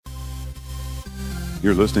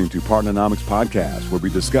You're listening to Partnernomics Podcast, where we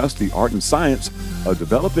discuss the art and science of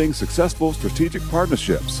developing successful strategic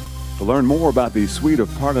partnerships. To learn more about the suite of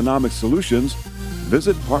Partnernomics solutions,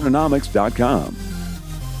 visit partnernomics.com.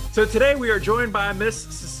 So today we are joined by Miss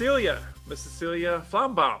Cecilia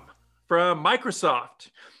Flambaum from Microsoft.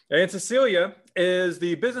 And Cecilia is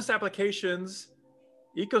the business applications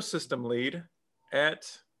ecosystem lead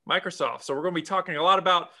at Microsoft. So we're going to be talking a lot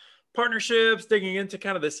about partnerships, digging into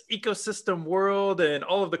kind of this ecosystem world and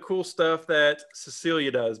all of the cool stuff that Cecilia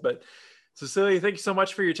does. But Cecilia, thank you so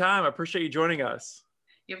much for your time. I appreciate you joining us.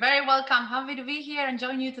 You're very welcome. Happy to be here and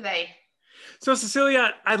join you today. So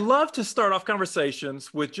Cecilia, I'd love to start off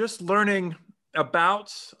conversations with just learning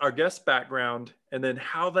about our guest's background and then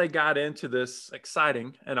how they got into this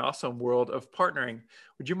exciting and awesome world of partnering.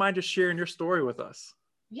 Would you mind just sharing your story with us?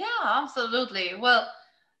 Yeah, absolutely. Well,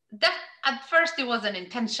 at first it wasn't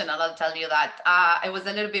intentional, I'll tell you that. It was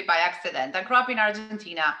a little bit by accident. I grew up in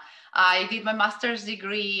Argentina. I did my master's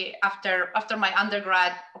degree after my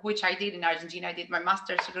undergrad, which I did in Argentina. I did my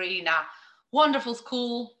master's degree in a wonderful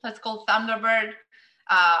school that's called Thunderbird,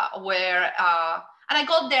 and I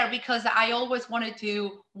got there because I always wanted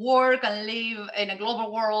to work and live in a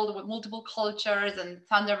global world with multiple cultures, and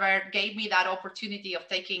Thunderbird gave me that opportunity of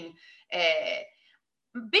taking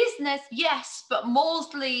business, yes, but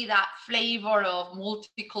mostly that flavor of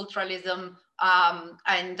multiculturalism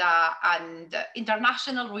and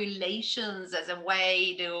international relations as a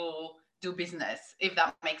way to do business, if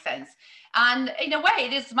that makes sense. And in a way,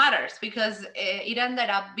 this matters because it ended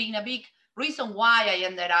up being a big reason why I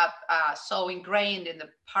ended up so ingrained in the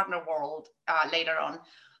partner world later on.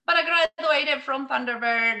 But I graduated from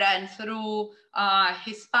Thunderbird and through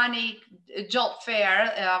Hispanic job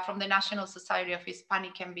fair from the National Society of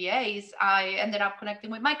Hispanic MBAs, I ended up connecting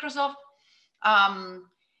with Microsoft.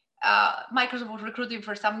 Microsoft was recruiting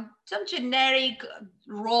for some generic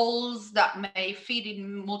roles that may fit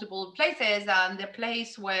in multiple places, and the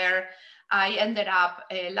place where I ended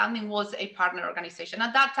up landing was a partner organization.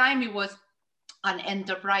 At that time, it was an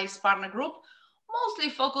enterprise partner group, mostly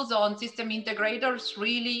focused on system integrators,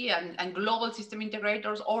 really, and global system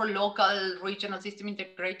integrators or local regional system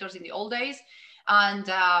integrators in the old days. And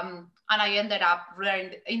I ended up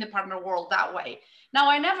in the partner world that way. Now,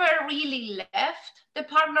 I never really left the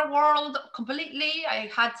partner world completely.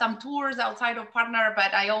 I had some tours outside of partner,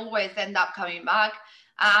 but I always end up coming back.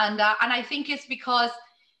 And I think it's because,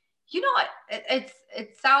 you know,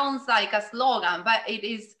 it sounds like a slogan, but it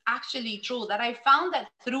is actually true that I found that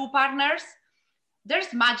through partners,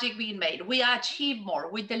 there's magic being made. We achieve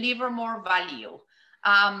more, we deliver more value.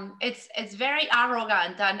 It's very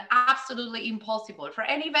arrogant and absolutely impossible for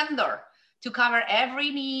any vendor to cover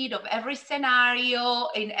every need of every scenario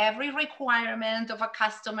in every requirement of a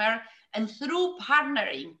customer. And through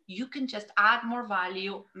partnering, you can just add more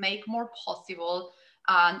value, make more possible,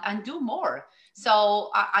 and do more.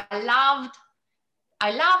 So I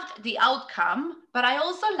loved the outcome, but I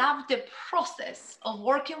also loved the process of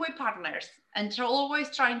working with partners and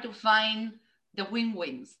always trying to find the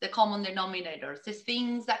win-wins, the common denominators, the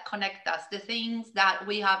things that connect us, the things that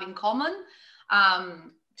we have in common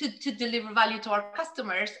to deliver value to our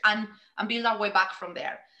customers and build our way back from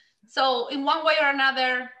there. So in one way or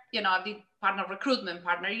another, you know, I did partner recruitment,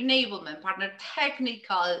 partner enablement, partner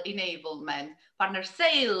technical enablement, partner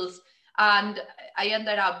sales, and I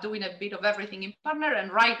ended up doing a bit of everything in partner.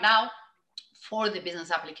 And right now, for the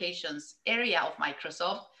business applications area of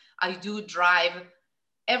Microsoft, I do drive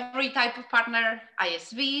every type of partner,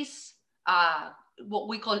 ISVs, what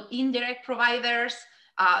we call indirect providers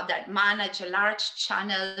that manage a large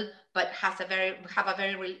channel, but have a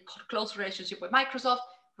very close relationship with Microsoft,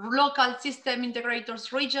 local system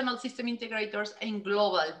integrators, regional system integrators, and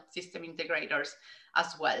global system integrators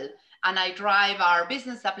as well. And I drive our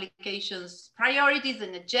business applications priorities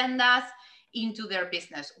and agendas into their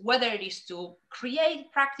business, whether it is to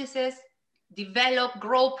create practices, develop,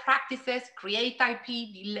 grow practices, create IP,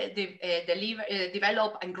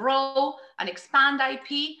 develop and grow and expand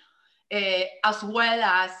IP, as well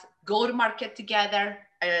as go to market together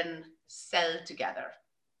and sell together.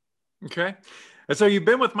 Okay. And so you've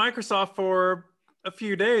been with Microsoft for a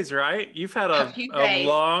few days, right? You've had a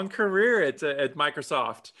long career at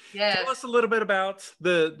Microsoft. Yes. Tell us a little bit about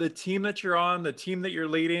the team that you're on, the team that you're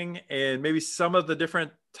leading, and maybe some of the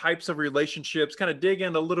different types of relationships, kind of dig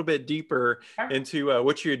in a little bit deeper into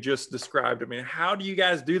what you had just described. I mean, how do you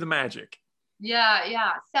guys do the magic?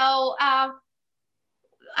 Yeah. So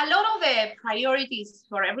a lot of the priorities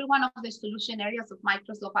for every one of the solution areas of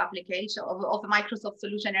Microsoft application, of the Microsoft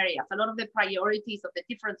solution areas, a lot of the priorities of the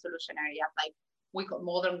different solution areas like we call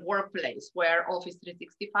modern workplace, where Office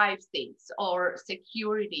 365 sits, or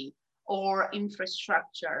security, or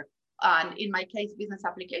infrastructure, and in my case, business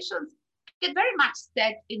applications, get very much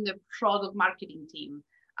set in the product marketing team.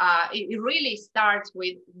 It really starts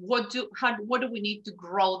with what do we need to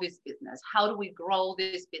grow this business? How do we grow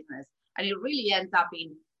this business? And it really ends up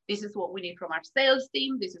in, this is what we need from our sales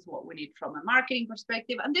team, this is what we need from a marketing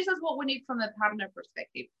perspective, and this is what we need from a partner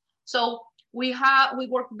perspective. So we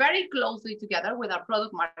work very closely together with our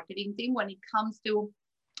product marketing team when it comes to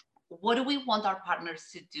what do we want our partners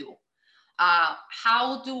to do?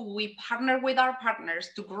 How do we partner with our partners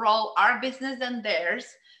to grow our business and theirs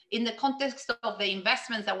in the context of the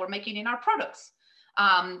investments that we're making in our products?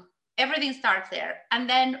 Everything starts there. And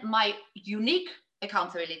then my unique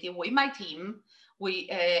accountability with my team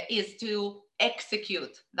is to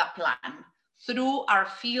execute that plan through our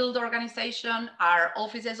field organization, our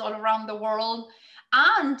offices all around the world,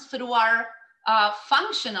 and through our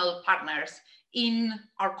functional partners in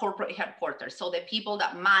our corporate headquarters. So the people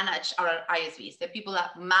that manage our ISVs, the people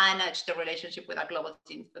that manage the relationship with our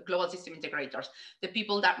global system integrators, the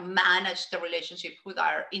people that manage the relationship with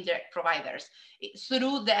our indirect providers.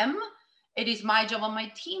 Through them, it is my job and my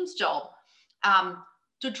team's job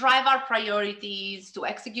to drive our priorities, to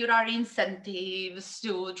execute our incentives,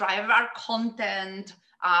 to drive our content,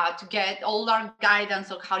 to get all our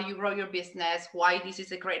guidance on how you grow your business, why this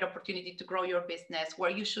is a great opportunity to grow your business,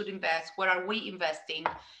 where you should invest, where are we investing,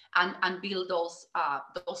 and build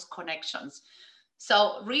those connections.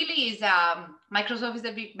 So really is Microsoft is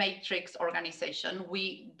a big matrix organization.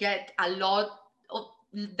 We get a lot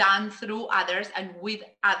done through others and with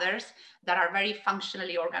others that are very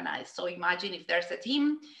functionally organized. So imagine if there's a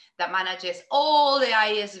team that manages all the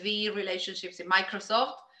ISV relationships in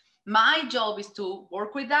Microsoft. My job is to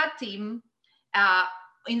work with that team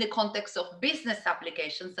in the context of business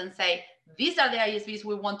applications and say, these are the ISVs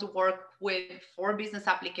we want to work with for business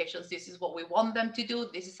applications. This is what we want them to do.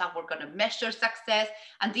 This is how we're going to measure success.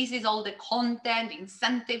 And this is all the content,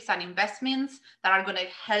 incentives, and investments that are going to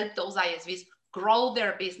help those ISVs grow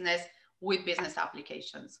their business with business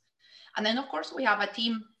applications. And then, of course, we have a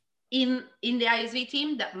team in the ISV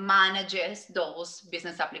team that manages those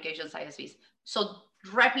business applications ISVs. So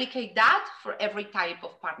replicate that for every type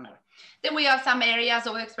of partner. Then we have some areas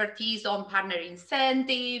of expertise on partner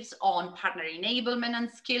incentives, on partner enablement and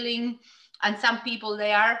skilling, and some people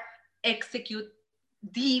there execute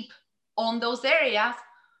deep on those areas.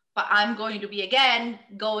 But I'm going to be, again,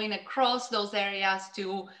 going across those areas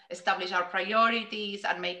to establish our priorities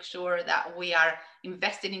and make sure that we are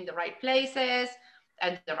investing in the right places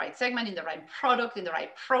and the right segment, in the right product, in the right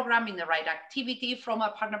program, in the right activity from a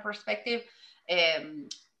partner perspective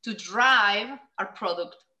to drive our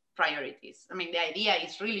product priorities. I mean, the idea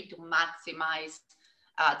is really to maximize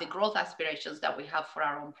the growth aspirations that we have for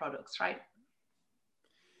our own products, right?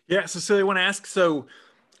 Yeah, Cecilia, I want to ask, so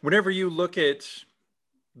whenever you look at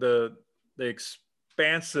the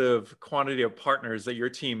expansive quantity of partners that your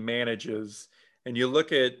team manages, and you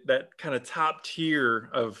look at that kind of top tier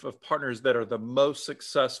of partners that are the most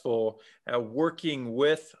successful at working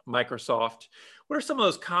with Microsoft, what are some of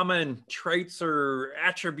those common traits or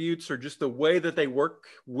attributes or just the way that they work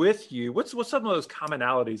with you? What's some of those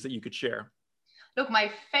commonalities that you could share? Look,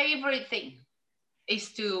 my favorite thing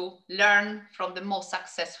is to learn from the most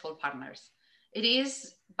successful partners. It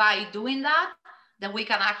is by doing that we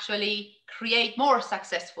can actually create more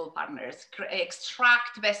successful partners,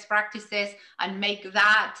 extract best practices, and make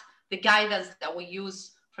that the guidance that we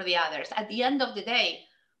use for the others. At the end of the day,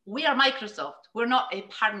 we are Microsoft. We're not a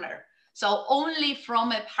partner. So only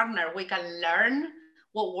from a partner we can learn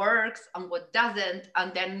what works and what doesn't,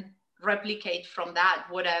 and then replicate from that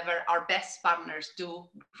whatever our best partners do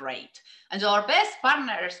great. And so our best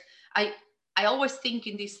partners, I always think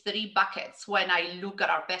in these three buckets when I look at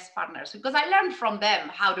our best partners, because I learned from them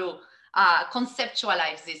how to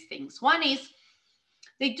conceptualize these things. One is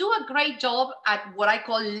they do a great job at what I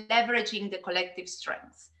call leveraging the collective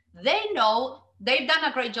strengths. They know they've done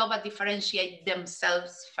a great job at differentiate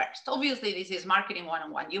themselves first. Obviously, this is marketing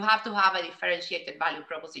 101. You have to have a differentiated value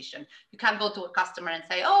proposition. You can't go to a customer and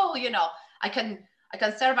say, oh, I can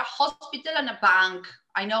serve a hospital and a bank.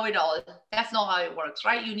 I know it all. That's not how it works,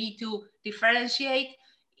 right? You need to differentiate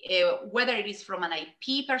whether it is from an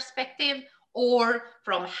IP perspective or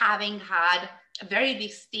from having had a very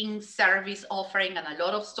distinct service offering and a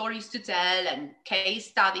lot of stories to tell and case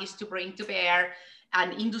studies to bring to bear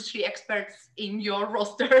and industry experts in your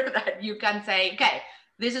roster that you can say, okay,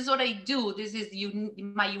 this is what I do. This is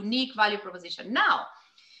my unique value proposition. Now,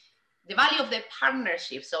 the value of the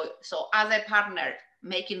partnership. So as a partner,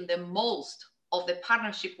 making the most of the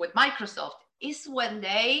partnership with Microsoft is when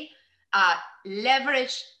they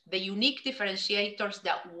leverage the unique differentiators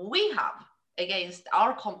that we have against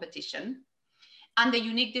our competition and the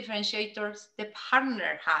unique differentiators the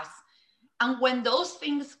partner has. And when those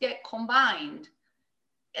things get combined,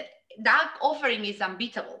 that offering is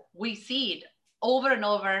unbeatable. We see it over and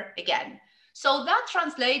over again. So that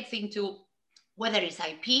translates into, whether it's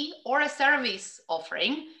IP or a service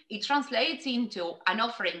offering, it translates into an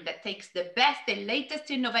offering that takes the best, the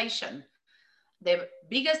latest innovation, the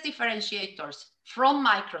biggest differentiators from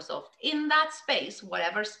Microsoft in that space,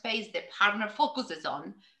 whatever space the partner focuses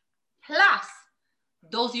on, plus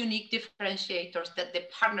those unique differentiators that the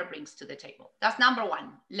partner brings to the table. That's number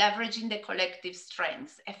one, leveraging the collective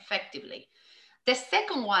strengths effectively. The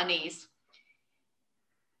second one is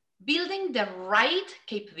building the right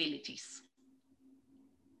capabilities.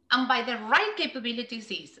 And by the right capabilities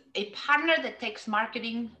is a partner that takes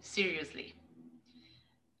marketing seriously.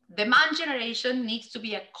 Demand generation needs to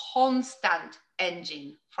be a constant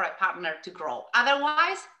engine for a partner to grow.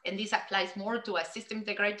 Otherwise, and this applies more to a system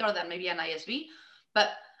integrator than maybe an ISV, but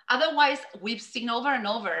otherwise we've seen over and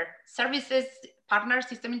over services, partner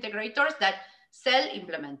system integrators that sell,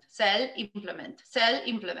 implement, sell, implement, sell,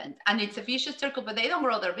 implement. And it's a vicious circle, but they don't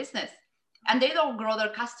grow their business and they don't grow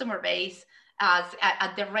their customer base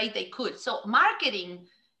at the rate they could. So marketing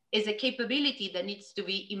is a capability that needs to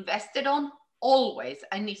be invested on always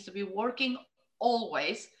and needs to be working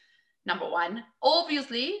always. Number one,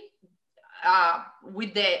 obviously,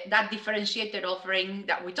 with that differentiated offering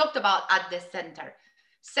that we talked about at the center.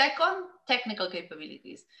 Second, technical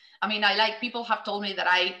capabilities. I mean, people have told me that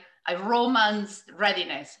I romance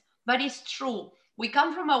readiness, but it's true. We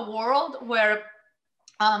come from a world where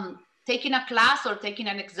taking a class or taking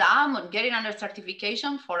an exam or getting under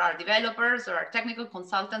certification for our developers or our technical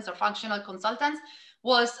consultants or functional consultants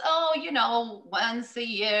was, once a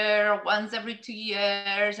year, once every 2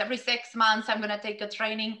 years, every 6 months, I'm going to take a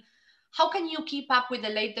training. How can you keep up with the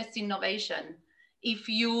latest innovation if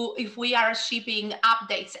we are shipping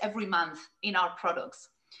updates every month in our products?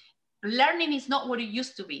 Learning is not what it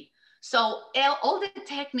used to be. So all the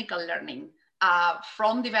technical learning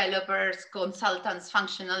from developers, consultants,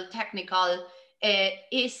 functional, technical,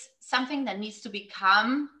 is something that needs to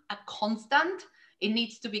become a constant. It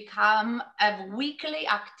needs to become a weekly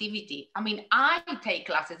activity. I mean, I take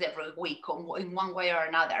classes every week in one way or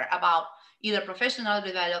another about either professional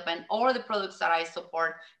development or the products that I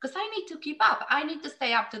support, because I need to keep up. I need to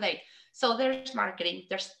stay up to date. So there's marketing,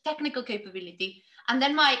 there's technical capability. And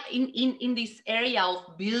then in this area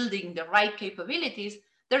of building the right capabilities,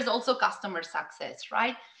 there's also customer success,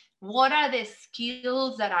 right? What are the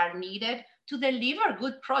skills that are needed to deliver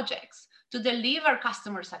good projects, to deliver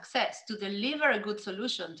customer success, to deliver a good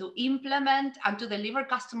solution, to implement and to deliver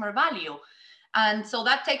customer value? And so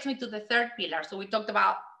that takes me to the third pillar. So we talked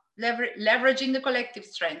about leveraging the collective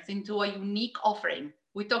strengths into a unique offering.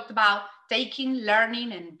 We talked about taking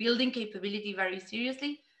learning and building capability very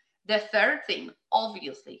seriously. The third thing,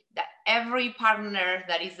 obviously, that every partner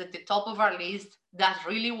that is at the top of our list does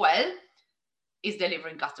really well is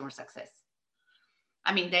delivering customer success.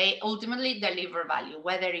 I mean, they ultimately deliver value,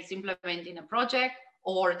 whether it's implementing a project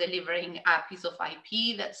or delivering a piece of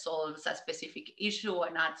IP that solves a specific issue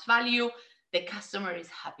and adds value. The customer is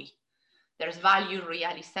happy. There's value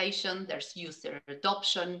realization, there's user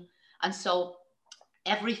adoption. And so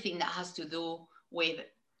everything that has to do with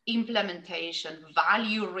implementation,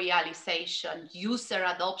 value realization, user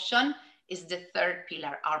adoption is the third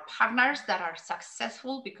pillar. Our partners that are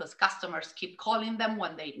successful because customers keep calling them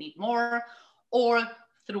when they need more, or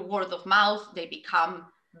through word of mouth, they become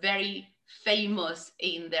very famous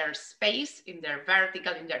in their space, in their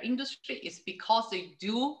vertical, in their industry, is because they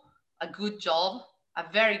do a good job, a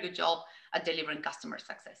very good job at delivering customer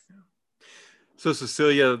success. So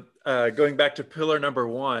Cecilia, going back to pillar number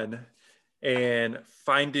one and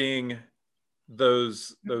finding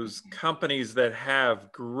those companies that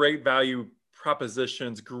have great value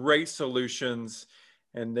propositions, great solutions,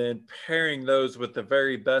 and then pairing those with the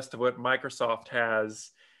very best of what Microsoft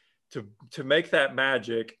has to make that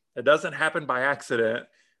magic. It doesn't happen by accident.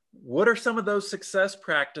 What are some of those success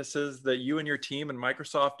practices that you and your team and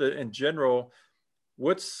Microsoft in general,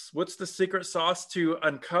 what's the secret sauce to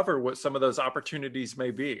uncover what some of those opportunities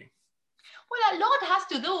may be? Well, a lot has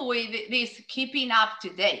to do with this keeping up to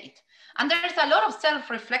date. And there's a lot of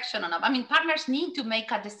self-reflection on it. I mean, partners need to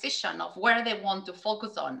make a decision of where they want to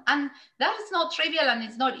focus on. And that is not trivial and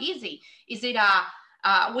it's not easy.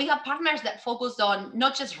 We have partners that focus on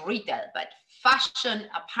not just retail, but fashion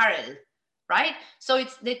apparel, right? So it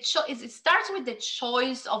starts with the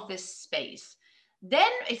choice of the space.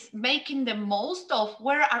 Then it's making the most of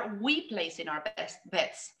where are we placing our best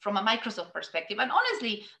bets from a Microsoft perspective. And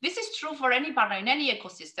honestly, this is true for any partner in any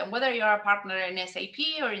ecosystem, whether you're a partner in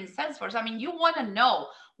SAP or in Salesforce. I mean, you want to know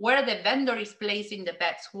where the vendor is placing the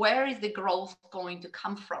bets, where is the growth going to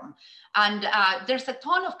come from. And there's a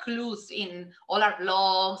ton of clues in all our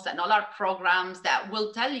blogs and all our programs that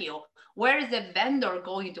will tell you where is the vendor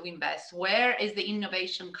going to invest, where is the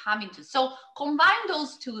innovation coming to. So combine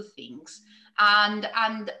those two things and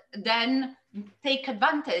then take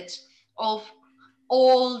advantage of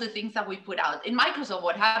all the things that we put out. In Microsoft,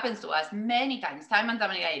 what happens to us many times, time and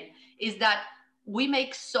time again, is that we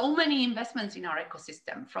make so many investments in our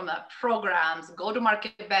ecosystem, from programs,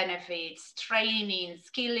 go-to-market benefits, training,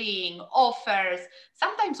 skilling, offers.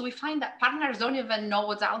 Sometimes we find that partners don't even know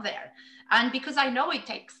what's out there. And because I know it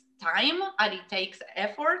takes time and it takes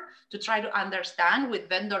effort to try to understand with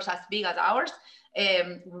vendors as big as ours,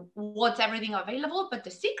 what's everything available, but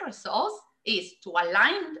the secret sauce is to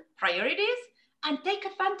align priorities and take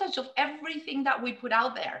advantage of everything that we put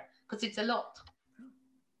out there, because it's a lot.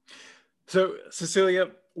 So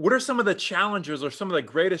Cecilia, what are some of the challenges or some of the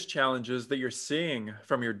greatest challenges that you're seeing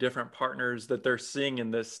from your different partners that they're seeing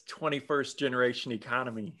in this 21st generation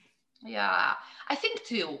economy? Yeah, I think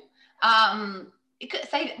two.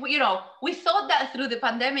 We thought that through the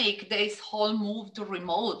pandemic, this whole move to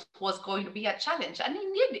remote was going to be a challenge. And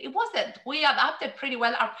indeed, it wasn't. We adapted pretty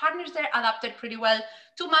well. Our partners there adapted pretty well.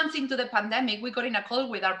 2 months into the pandemic, we got in a call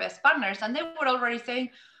with our best partners, and they were already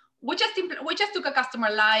saying, we just took a customer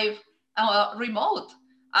live remote.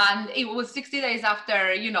 And it was 60 days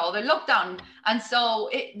after, the lockdown. And so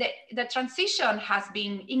the transition has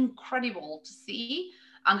been incredible to see,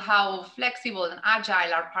 and how flexible and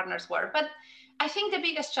agile our partners were. But I think the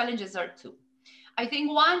biggest challenges are two. I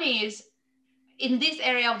think one is in this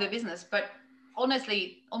area of the business, but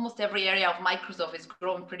honestly, almost every area of Microsoft is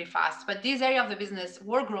growing pretty fast. But this area of the business,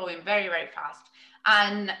 we're growing very, very fast.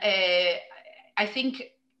 And I think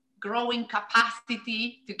growing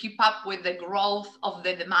capacity to keep up with the growth of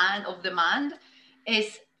the demand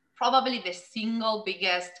is probably the single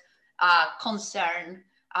biggest concern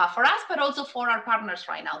for us, but also for our partners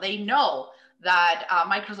right now. They know that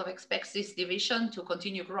Microsoft expects this division to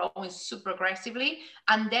continue growing super aggressively,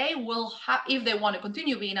 and they will have, if they want to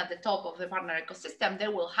continue being at the top of the partner ecosystem, they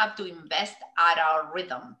will have to invest at our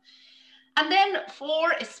rhythm. And then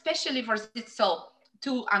especially for, so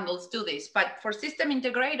two angles to this, but for system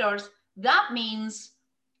integrators, that means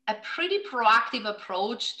a pretty proactive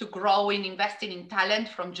approach to growing, investing in talent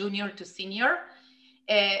from junior to senior.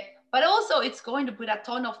 But also it's going to put a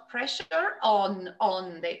ton of pressure on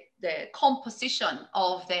the composition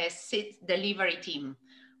of the delivery team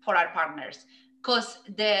for our partners, because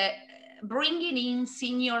the bringing in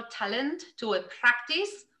senior talent to a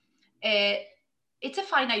practice, it's a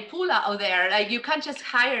finite pool out there. Like, you can't just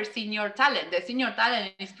hire senior talent. The senior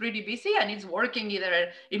talent is pretty busy and it's working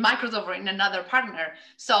either in Microsoft or in another partner.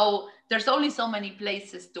 So there's only so many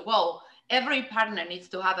places to go. Every partner needs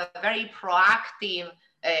to have a very proactive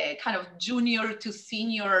kind of junior to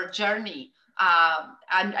senior journey,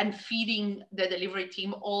 and feeding the delivery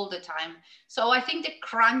team all the time. So I think the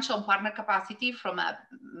crunch on partner capacity from a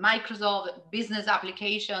Microsoft business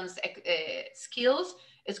applications skills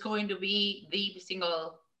is going to be the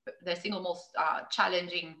single most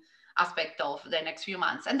challenging aspect of the next few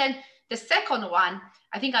months. And then the second one,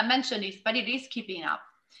 I think I mentioned it, but it is keeping up,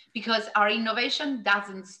 because our innovation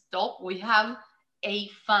doesn't stop. We have a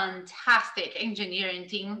fantastic engineering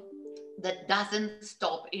team that doesn't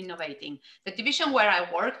stop innovating. The division where I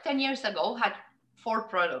worked 10 years ago had 4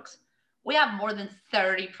 products. We have more than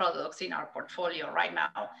 30 products in our portfolio right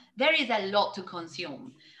now. There is a lot to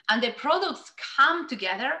consume. And the products come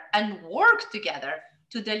together and work together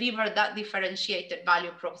to deliver that differentiated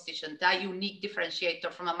value proposition, that unique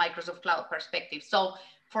differentiator from a Microsoft Cloud perspective. So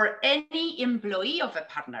for any employee of a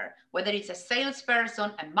partner, whether it's a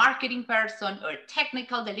salesperson, a marketing person, or a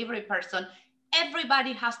technical delivery person,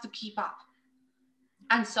 everybody has to keep up.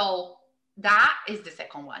 And so that is the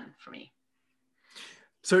second one for me.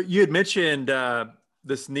 So you had mentioned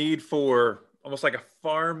this need for almost like a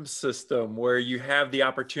farm system where you have the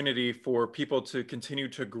opportunity for people to continue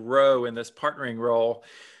to grow in this partnering role.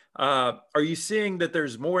 Are you seeing that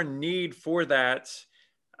there's more need for that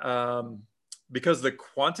because the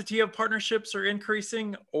quantity of partnerships are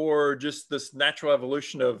increasing, or just this natural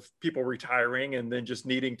evolution of people retiring and then just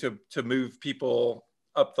needing to move people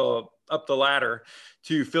up the ladder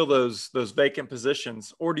to fill those vacant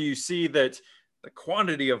positions? Or do you see that the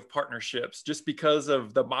quantity of partnerships, just because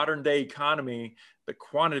of the modern day economy, the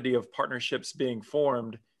quantity of partnerships being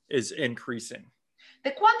formed is increasing?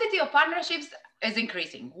 The quantity of partnerships is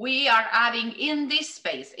increasing. We are adding in this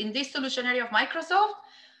space, in this solution area of Microsoft,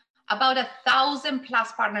 about 1,000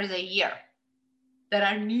 plus partners a year that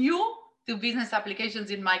are new to business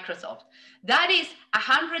applications in Microsoft. That is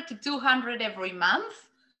 100 to 200 every month,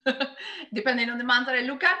 depending on the month that I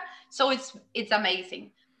look at. So it's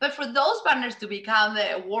amazing. But for those partners to become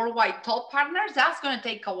the worldwide top partners, that's going to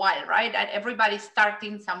take a while, right? And everybody's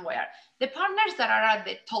starting somewhere. The partners that are at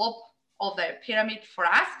the top of the pyramid for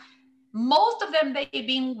us, most of them, they've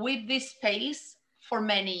been with this space for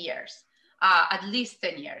many years, at least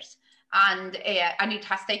 10 years. And it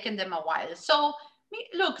has taken them a while. So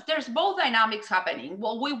look, there's both dynamics happening.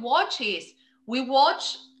 What we watch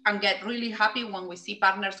and get really happy when we see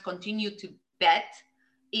partners continue to bet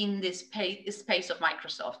in this space of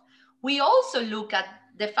Microsoft. We also look at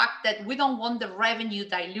the fact that we don't want the revenue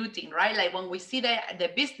diluting, right? Like when we see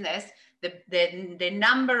the business, the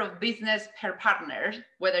number of business per partner,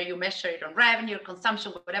 whether you measure it on revenue,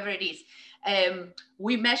 consumption, whatever it is,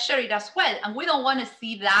 we measure it as well. And we don't want to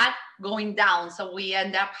see that going down. So we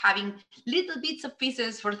end up having little bits of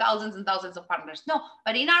pieces for thousands and thousands of partners. No,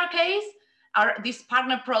 but in our case, this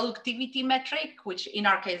partner productivity metric, which in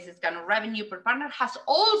our case is kind of revenue per partner, has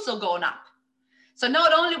also gone up. So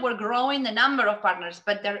not only we're growing the number of partners,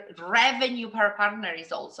 but their revenue per partner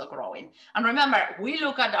is also growing. And remember, we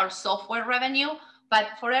look at our software revenue, but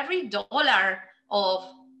for every $1 of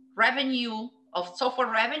revenue, of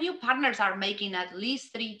software revenue, partners are making at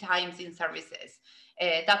least 3 times in services.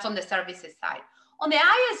 That's on the services side. On the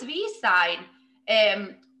ISV side,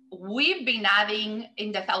 we've been adding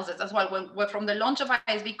in the thousands as well. When from the launch of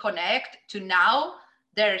ISV Connect to now,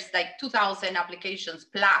 there's like 2,000 applications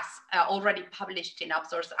plus already published in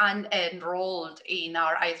AppSource and enrolled in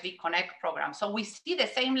our ISV Connect program. So we see the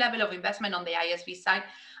same level of investment on the ISV side.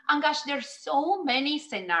 And gosh, there's so many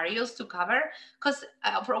scenarios to cover, because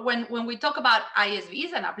when we talk about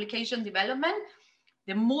ISVs and application development,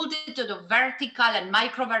 the multitude of vertical and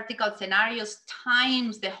micro vertical scenarios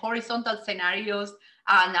times the horizontal scenarios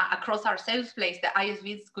and across our sales place the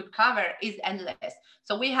ISVs could cover is endless.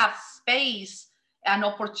 So we have space and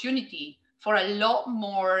opportunity for a lot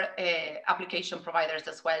more application providers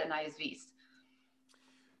as well and ISVs.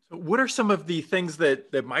 So what are some of the things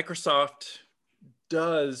that Microsoft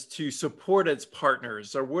does to support its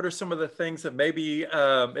partners, or what are some of the things that maybe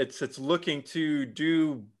it's looking to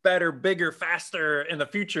do better, bigger, faster in the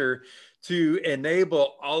future to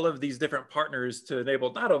enable all of these different partners to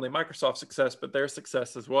enable not only Microsoft's success, but their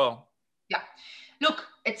success as well? Yeah, look,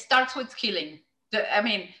 it starts with skilling.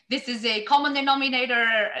 This is a common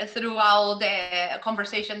denominator throughout the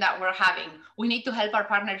conversation that we're having. We need to help our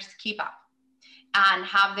partners keep up and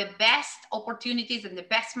have the best opportunities and the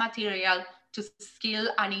best material to skill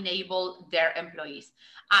and enable their employees.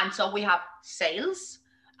 And so we have sales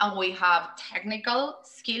and we have technical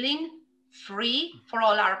skilling free for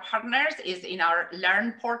all our partners is in our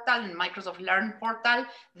Learn portal and Microsoft Learn portal.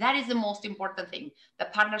 That is the most important thing. The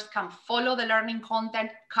partners can follow the learning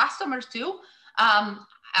content, customers too,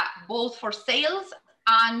 both for sales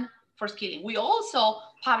and for skilling. We also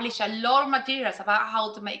publish a lot of materials about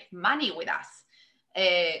how to make money with us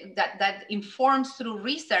that informs through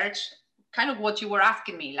research kind of what you were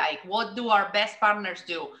asking me, like what do our best partners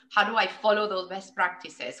do? How do I follow those best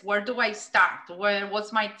practices? Where do I start?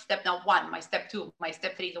 What's my step now 1, my step 2, my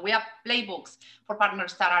step 3? So we have playbooks for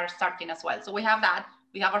partners that are starting as well. So we have that.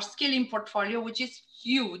 We have our skilling portfolio, which is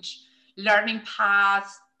huge. Learning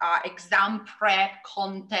paths, exam prep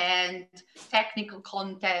content, technical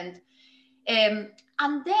content.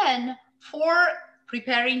 And then for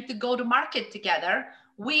preparing to go to market together,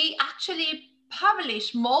 we actually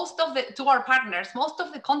publish to our partners, most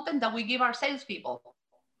of the content that we give our salespeople.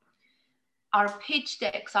 Our pitch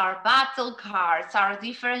decks, our battle cards, our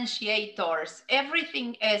differentiators,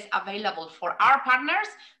 everything is available for our partners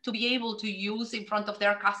to be able to use in front of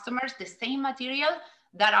their customers, the same material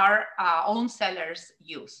that our own sellers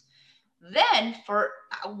use. Then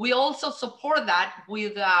we also support that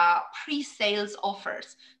with pre-sales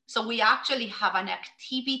offers. So we actually have an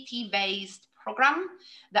activity-based program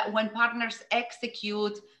that when partners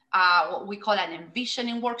execute what we call an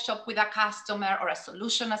envisioning workshop with a customer or a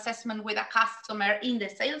solution assessment with a customer in the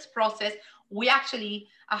sales process, we actually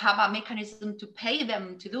have a mechanism to pay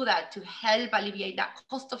them to do that, to help alleviate that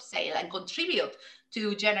cost of sale and contribute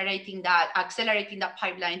to accelerating that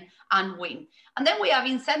pipeline and win. And then we have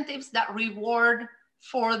incentives that reward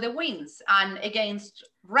for the wins and against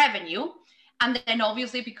revenue. And then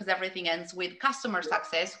obviously, because everything ends with customer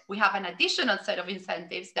success, we have an additional set of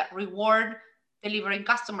incentives that reward delivering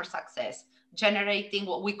customer success, generating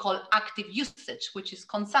what we call active usage, which is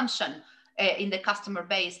consumption, in the customer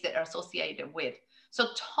base that are associated with. So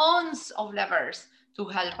tons of levers to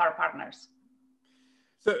help our partners.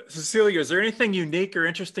 So Cecilia, is there anything unique or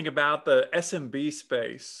interesting about the SMB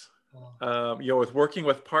space, with working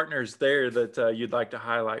with partners there that you'd like to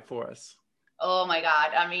highlight for us? Oh my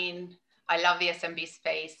God. I mean, I love the SMB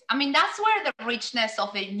space. I mean, that's where the richness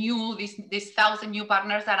of these 1,000 new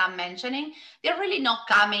partners that I'm mentioning, they're really not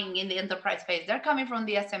coming in the enterprise space. They're coming from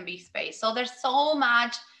the SMB space. So there's so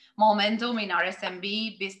much momentum in our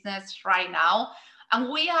SMB business right now. And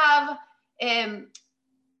we have,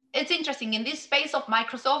 it's interesting, in this space of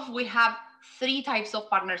Microsoft, we have 3 types of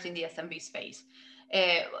partners in the SMB space.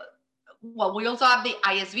 Well, we also have the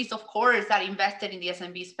ISVs, of course, that invested in the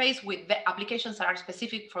SMB space with the applications that are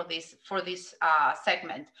specific for this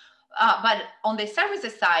segment. But on the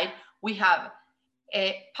services side, we have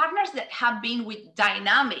partners that have been with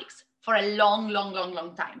Dynamics for a long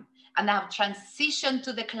time, and have transitioned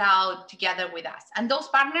to the cloud together with us. And those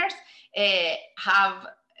partners have,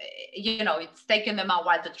 it's taken them a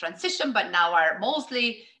while to transition, but now are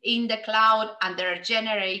mostly in the cloud, and they're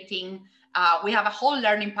generating. We have a whole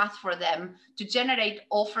learning path for them to generate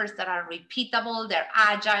offers that are repeatable, they're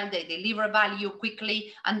agile, they deliver value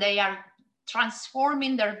quickly, and they are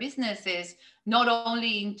transforming their businesses not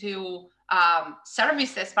only into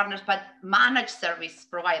services partners, but managed service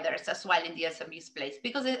providers as well in the SMB space,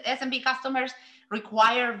 because SMB customers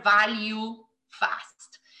require value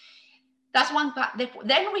fast. That's one.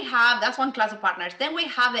 Then we have, that's one class of partners. Then we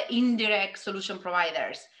have the indirect solution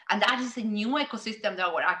providers. And that is a new ecosystem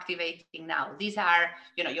that we're activating now. These are,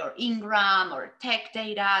 your Ingram or Tech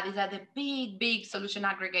Data. These are the big solution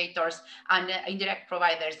aggregators and indirect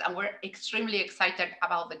providers. And we're extremely excited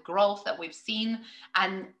about the growth that we've seen.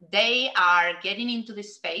 And they are getting into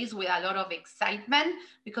this space with a lot of excitement,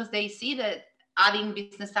 because they see that adding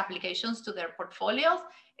business applications to their portfolios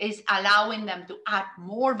is allowing them to add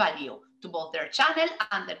more value to both their channel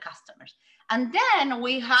and their customers. And then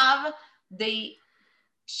we have the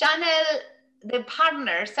channel, the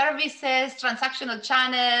partner services, transactional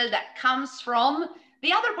channel that comes from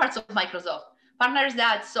the other parts of Microsoft. Partners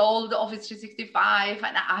that sold Office 365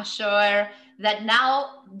 and Azure, that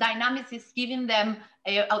now Dynamics is giving them,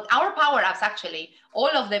 our Power Apps actually, all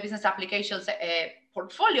of the business applications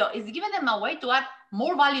portfolio is giving them a way to add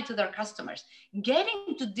more value to their customers,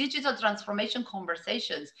 getting to digital transformation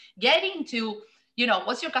conversations, getting to,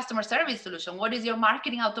 what's your customer service solution? What is your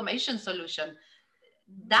marketing automation solution?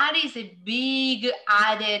 That is a big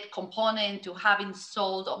added component to having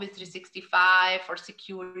sold Office 365 or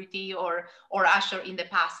security or Azure in the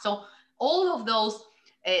past. So all of those,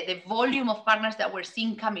 the volume of partners that we're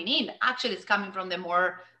seeing coming in actually is coming from the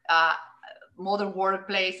more modern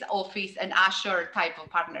workplace, Office, and Azure type of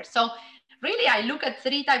partners. So really, I look at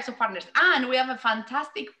 3 types of partners, and we have a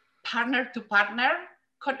fantastic partner-to-partner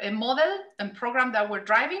model and program that we're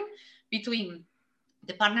driving between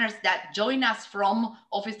the partners that join us from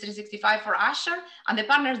Office 365 for Azure and the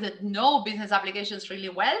partners that know business applications really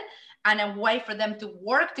well, and a way for them to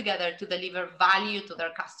work together to deliver value to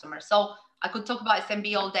their customers. So I could talk about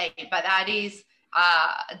SMB all day, but that is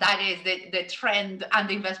the trend and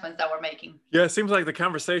the investments that we're making. Yeah, it seems like the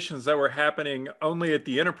conversations that were happening only at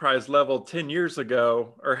the enterprise level 10 years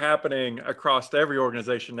ago are happening across every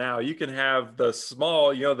organization now. You can have the small,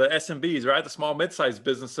 the SMBs, right? The small, mid-sized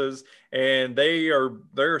businesses, and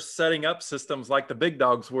they're setting up systems like the big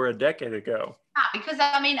dogs were a decade ago. Yeah, because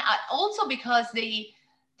also because the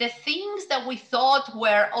things that we thought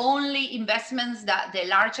were only investments that the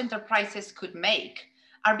large enterprises could make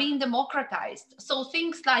are being democratized. So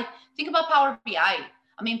things like, think about Power BI.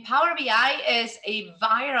 Power BI is a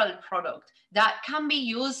viral product that can be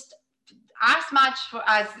used as much for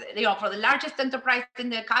the largest enterprise in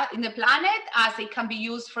the planet as it can be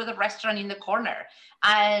used for the restaurant in the corner.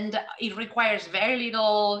 And it requires very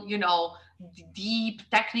little, deep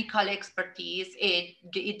technical expertise. It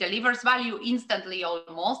delivers value instantly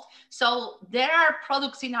almost. So there are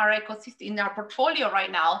products in our ecosystem, in our portfolio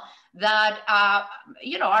right now that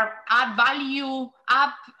are add value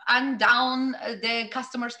up and down the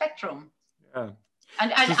customer spectrum. Yeah.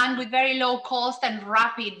 And with very low cost and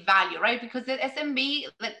rapid value, right? Because the SMB,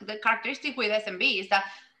 the characteristic with SMB is that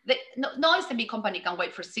no SMB company can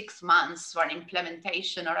wait for 6 months for an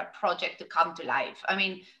implementation or a project to come to life.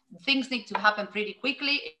 Things need to happen pretty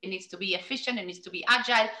quickly. It needs to be efficient, it needs to be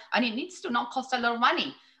agile, and it needs to not cost a lot of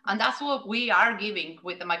money. And that's what we are giving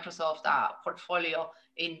with the Microsoft portfolio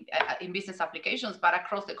in business applications, but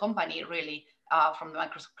across the company, really, from the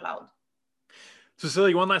Microsoft Cloud.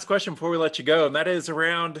 Cecilia, one last question before we let you go, and that is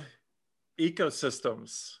around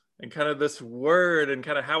ecosystems and kind of this word and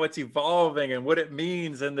kind of how it's evolving and what it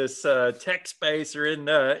means in this tech space or in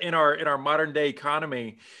our modern day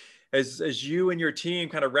economy. As you and your team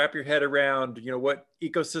kind of wrap your head around, what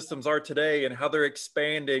ecosystems are today and how they're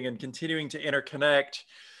expanding and continuing to interconnect,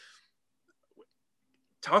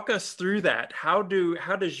 talk us through that. How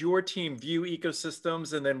does your team view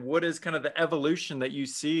ecosystems, and then what is kind of the evolution that you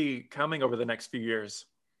see coming over the next few years?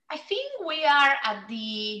 I think we are at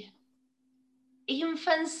the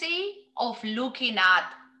infancy of looking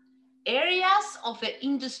at areas of the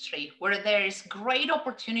industry where there is great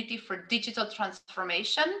opportunity for digital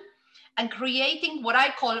transformation and creating what I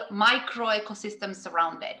call micro ecosystems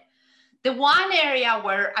around it. The one area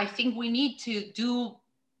where I think we need to do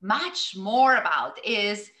much more about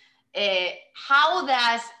is how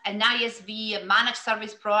does an ISV, a managed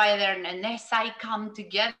service provider, and an SI come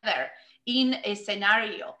together in a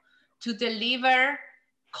scenario to deliver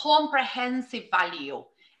comprehensive value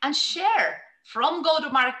and share from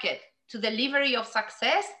go-to-market to delivery of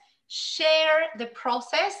success, share the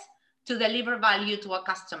process to deliver value to a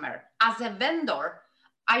customer. As a vendor,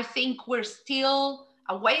 I think we're still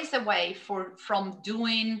a ways away from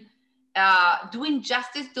doing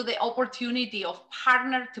justice to the opportunity of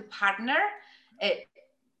partner to partner.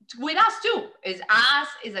 With us too, is us,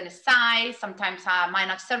 is an SI, sometimes a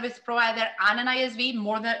managed service provider and an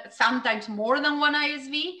ISV, sometimes more than one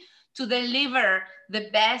ISV, to deliver the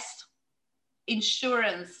best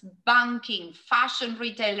insurance, banking, fashion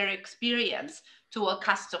retailer experience to a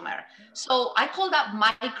customer. So I call that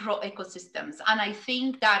micro ecosystems. And I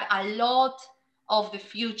think that a lot of the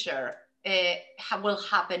future will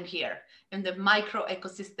happen here in the micro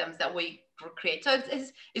ecosystems that we create. So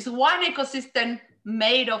it's one ecosystem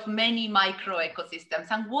made of many micro ecosystems.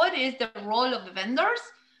 And what is the role of the vendors?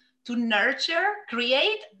 To nurture,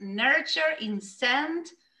 create, nurture, incent,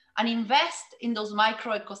 and invest in those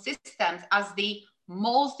micro ecosystems as the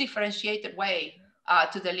most differentiated way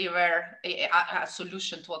to deliver a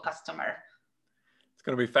solution to a customer. It's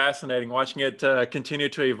going to be fascinating watching it continue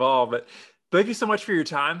to evolve. But thank you so much for your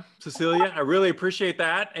time, Cecilia. I really appreciate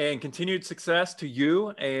that, and continued success to you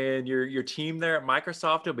and your team there at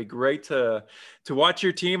Microsoft. It'll be great to watch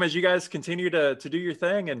your team as you guys continue to do your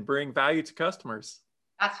thing and bring value to customers.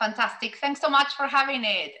 That's fantastic. Thanks so much for having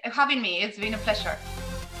me. It's been a pleasure.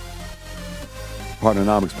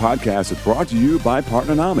 Partnernomics Podcast is brought to you by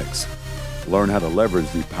Partnernomics. Learn how to leverage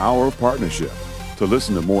the power of partnership. To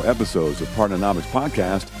listen to more episodes of Partnernomics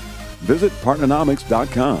Podcast, visit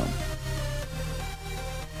partnernomics.com.